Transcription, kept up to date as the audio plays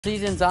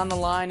Season's on the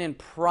line and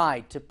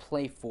pride to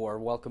play for.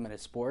 Welcome into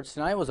sports.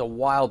 Tonight was a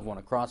wild one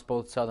across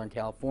both Southern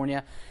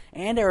California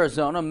and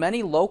Arizona.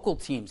 Many local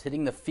teams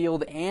hitting the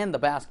field and the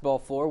basketball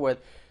floor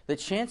with the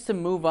chance to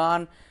move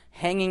on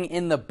hanging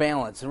in the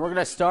balance. And we're going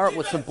to start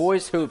with some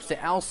boys hoops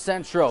to El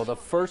Centro, the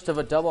first of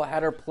a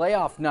doubleheader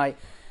playoff night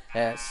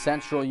at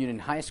Central Union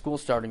High School,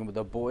 starting with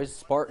the boys.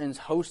 Spartans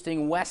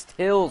hosting West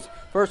Hills.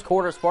 First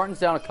quarter, Spartans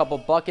down a couple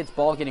buckets.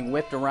 Ball getting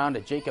whipped around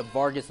to Jacob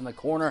Vargas in the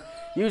corner.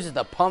 Uses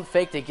the pump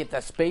fake to get the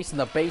space in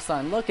the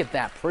baseline. Look at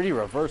that pretty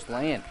reverse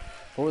lay-in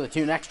for the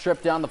two. Next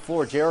trip down the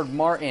floor, Jared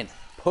Martin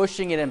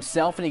pushing it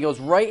himself, and he goes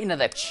right into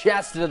the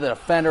chest of the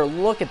defender.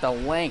 Look at the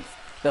length.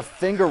 The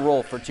finger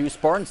roll for two.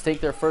 Spartans take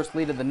their first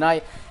lead of the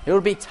night. It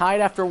would be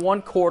tied after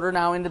one quarter,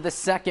 now into the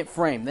second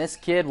frame. This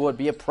kid would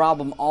be a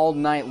problem all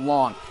night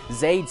long.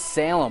 Zaid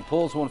Salem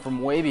pulls one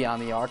from way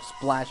beyond the arc,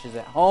 splashes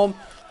it home.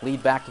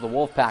 Lead back to the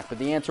Wolfpack, but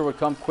the answer would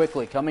come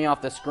quickly. Coming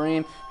off the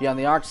screen beyond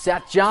the arc,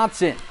 Seth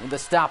Johnson with the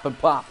stop and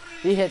pop.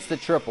 He hits the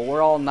triple.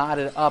 We're all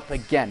knotted up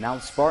again. Now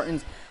the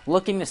Spartans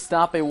looking to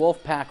stop a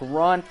Wolfpack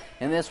run,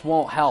 and this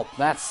won't help.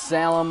 That's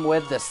Salem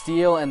with the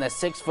steal, and the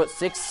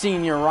 6'6"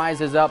 senior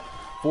rises up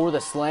for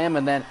the slam.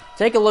 And then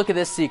take a look at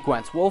this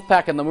sequence.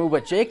 Wolfpack on the move,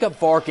 but Jacob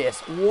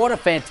Vargas, what a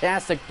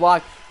fantastic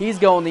block. He's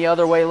going the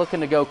other way, looking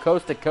to go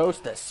coast to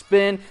coast. The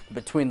spin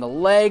between the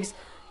legs.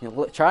 He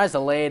tries to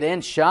lay it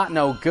in. Shot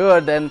no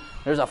good. Then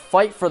there's a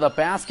fight for the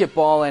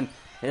basketball, and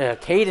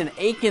Caden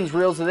Akins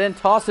reels it in,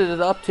 tosses it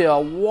up to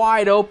a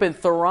wide open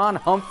Theron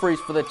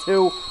Humphreys for the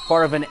two.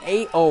 Part of an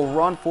 8-0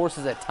 run,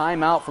 forces a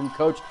timeout from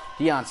Coach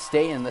Dion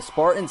Staten. The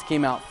Spartans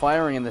came out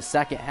firing in the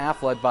second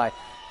half, led by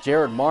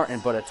Jared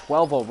Martin, but a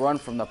 12-0 run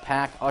from the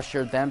Pack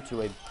ushered them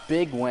to a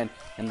big win,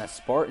 and the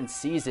Spartan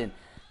season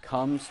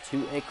comes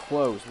to a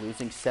close,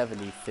 losing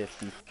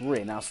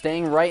 70-53. Now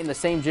staying right in the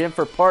same gym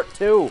for part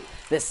two,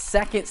 the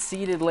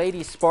second-seeded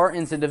Lady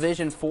Spartans in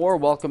Division IV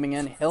welcoming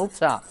in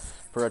Hilltop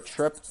for a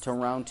trip to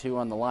round two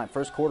on the line.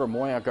 First quarter,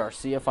 Moya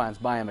Garcia finds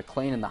Maya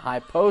McLean in the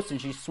high post,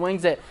 and she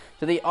swings it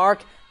to the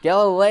arc.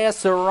 Galilea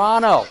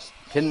Serrano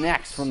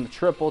connects from the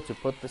triple to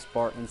put the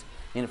Spartans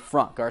in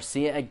front.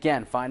 Garcia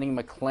again finding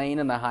McLean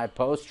in the high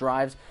post,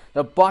 drives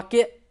the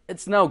bucket.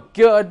 It's no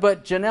good,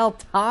 but Janelle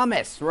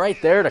Thomas right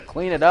there to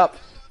clean it up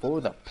for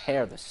the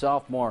pair. The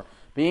sophomore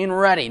being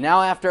ready.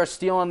 Now after a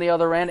steal on the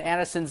other end,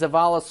 Addison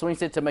Zavala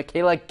swings it to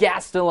Michaela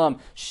Gastelum.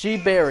 She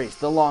buries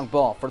the long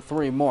ball for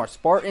three more.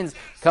 Spartans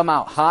come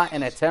out hot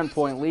in a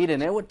 10-point lead,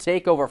 and it would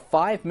take over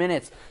 5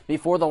 minutes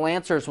before the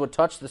Lancers would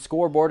touch the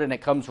scoreboard, and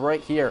it comes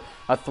right here.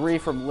 A three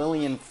from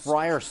Lillian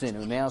Frierson,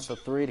 who nails the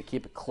three to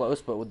keep it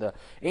close, but with the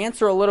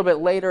answer a little bit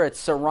later, it's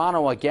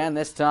Serrano again,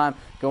 this time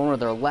going to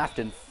their left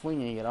and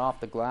flinging it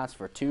off the glass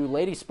for two.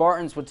 Lady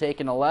Spartans would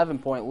take an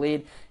 11-point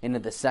lead into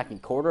the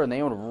second quarter, and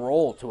they would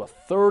roll to a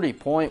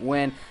 30-point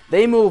win.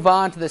 They move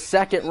on to the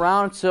second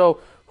round, so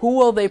who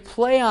will they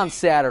play on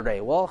Saturday?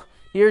 Well,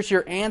 here's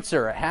your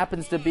answer. It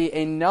happens to be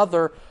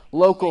another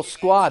local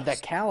squad. The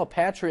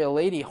Calipatria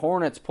Lady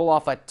Hornets pull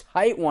off a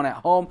tight one at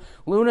home.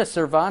 Luna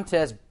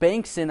Cervantes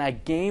banks in a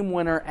game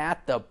winner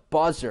at the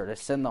buzzer to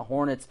send the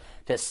Hornets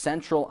to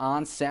Central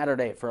on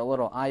Saturday for a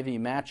little IV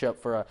matchup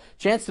for a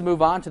chance to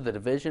move on to the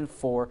Division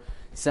IV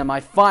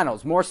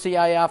semifinals. More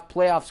CIF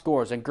playoff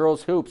scores and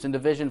girls hoops in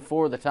Division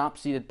IV. The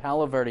top-seeded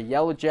Palo Verde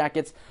Yellow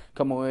Jackets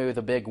come away with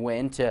a big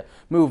win to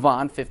move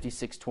on,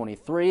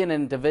 56-23. And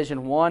in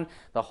Division I,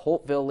 the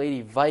Holtville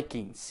Lady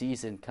Vikings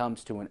season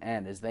comes to an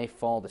end as they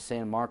fall to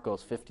San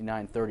Marcos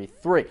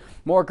 59-33.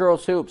 More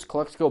girls hoops,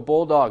 Calexico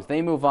Bulldogs,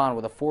 they move on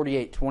with a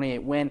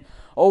 48-28 win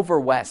over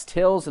West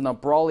Hills, and the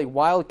Brawley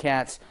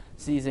Wildcats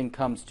season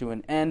comes to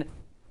an end,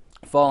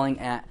 falling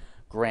at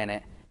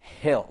Granite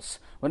Hills.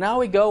 Well, now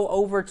we go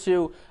over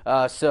to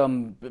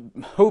some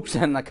hoops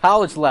in the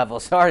college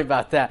level. Sorry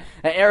about that.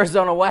 At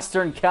Arizona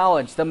Western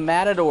College, the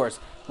Matadors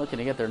looking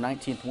to get their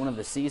 19th win of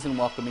the season,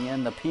 welcoming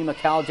in the Pima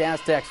College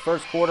Aztecs.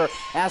 First quarter,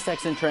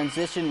 Aztecs in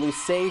transition.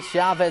 Luce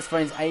Chavez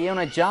finds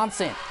Iona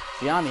Johnson.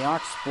 Beyond the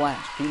arc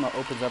splash. Pima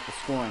opens up the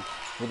scoring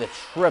with a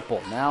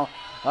triple. Now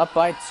up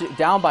by two,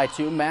 down by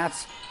two.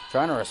 Mats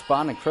trying to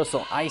respond, and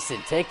Crystal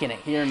Ison taking it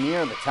here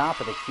near the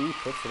top of the key.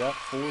 Puts it up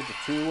for the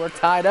two. We're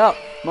tied up.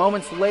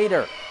 Moments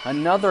later,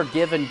 another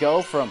give and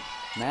go from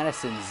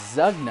Madison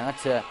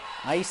Zugna to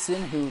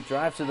Ison, who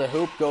drives to the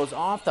hoop, goes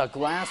off the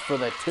glass for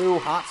the two.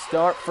 Hot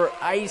start for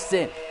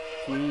Ison.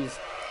 She's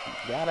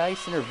got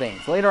ice in her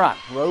veins. Later on,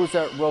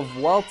 Rosa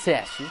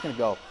Revueltes. She's going to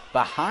go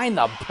behind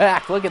the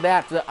back. Look at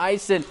that. The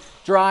Ison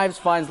drives,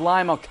 finds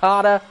Lime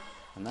Okada.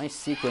 A nice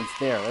sequence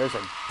there. There's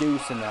a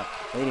deuce in the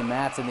Lady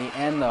Mats in the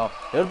end, though.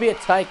 It would be a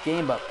tight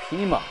game, but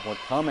Pima would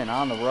come in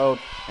on the road,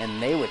 and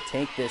they would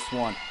take this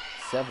one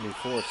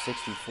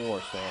 74-64.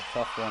 So a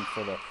tough one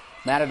for the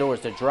Matadors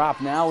to drop.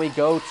 Now we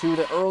go to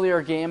the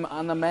earlier game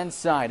on the men's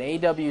side.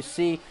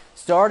 AWC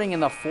starting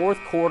in the fourth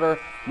quarter.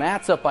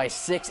 Mats up by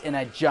 6 in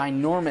a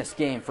ginormous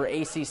game for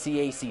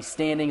ACC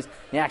standings.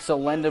 Yaxel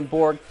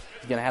Lendenborg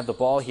is going to have the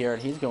ball here,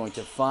 and he's going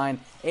to find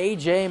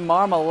AJ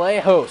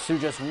Marmalejos, who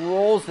just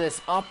rolls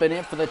this up and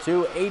in for the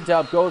two.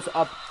 A-Dub goes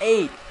up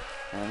 8.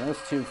 And those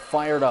two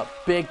fired up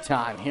big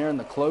time here in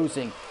the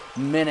closing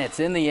minutes.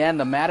 In the end,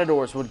 the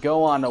Matadors would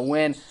go on to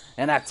win,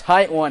 and a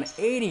tight one,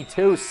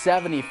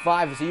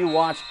 82-75, as you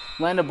watch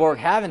Lendeborg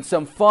having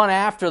some fun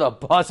after the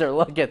buzzer.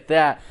 Look at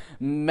that.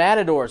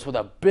 Matadors with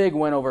a big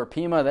win over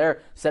Pima.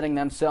 They're setting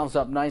themselves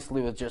up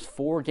nicely with just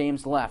 4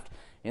 games left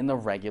in the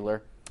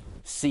regular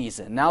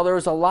season. Now,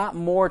 there's a lot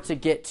more to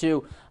get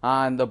to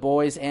on the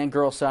boys and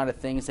girls side of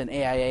things in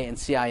AIA and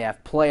CIF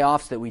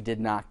playoffs that we did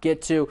not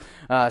get to.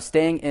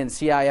 Staying in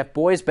CIF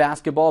boys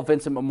basketball,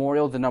 Vincent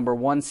Memorial, the number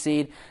 1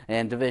 seed,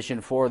 and Division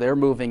 4, they're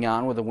moving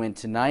on with a win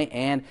tonight.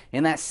 And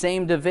in that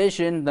same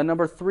division, the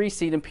number 3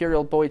 seed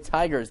Imperial Boy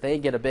Tigers, they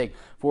get a big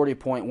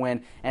 40-point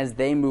win as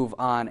they move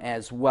on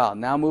as well.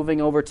 Now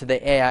moving over to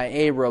the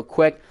AIA real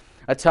quick.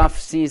 A tough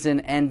season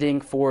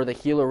ending for the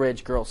Gila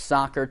Ridge girls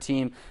soccer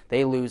team.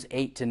 They lose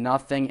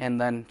 8-0, and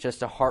then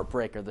just a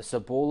heartbreaker. The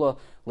Cibola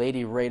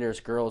Lady Raiders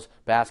girls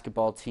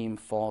basketball team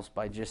falls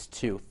by just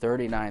 2,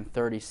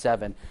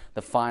 39-37,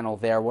 the final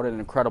there. What an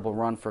incredible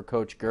run for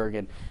Coach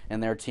Gergen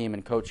and their team,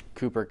 and Coach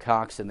Cooper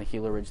Cox and the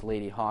Gila Ridge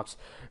Lady Hawks.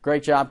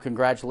 Great job.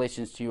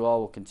 Congratulations to you all.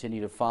 We'll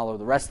continue to follow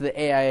the rest of the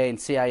AIA and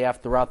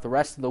CIF throughout the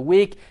rest of the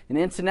week and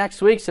into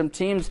next week. Some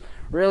teams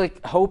really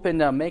hoping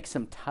to make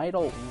some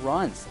title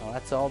runs. So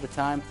that's all the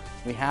time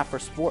we have for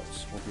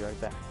sports. We'll be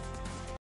right back.